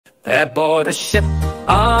Aboard a ship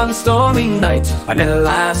on a stormy night, and at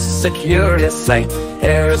last a curious sight.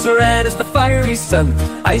 Hair as red as the fiery sun,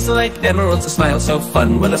 eyes like emeralds, a smile so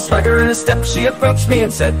fun. With a swagger and a step she approached me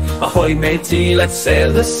and said, "Ahoy matey, let's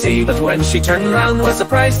sail the sea." But when she turned round, was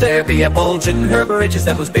surprised there be a bulge in her breeches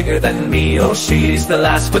that was bigger than me. Oh, she's the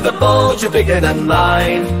last with a bulge bigger than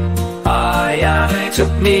mine. Aye,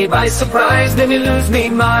 took me by surprise, made me lose me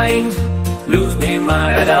mind. Lose me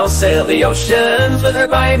mind, I'll sail the oceans with her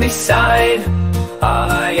by me side.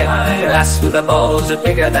 Aye, last with a bulge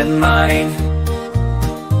bigger than mine.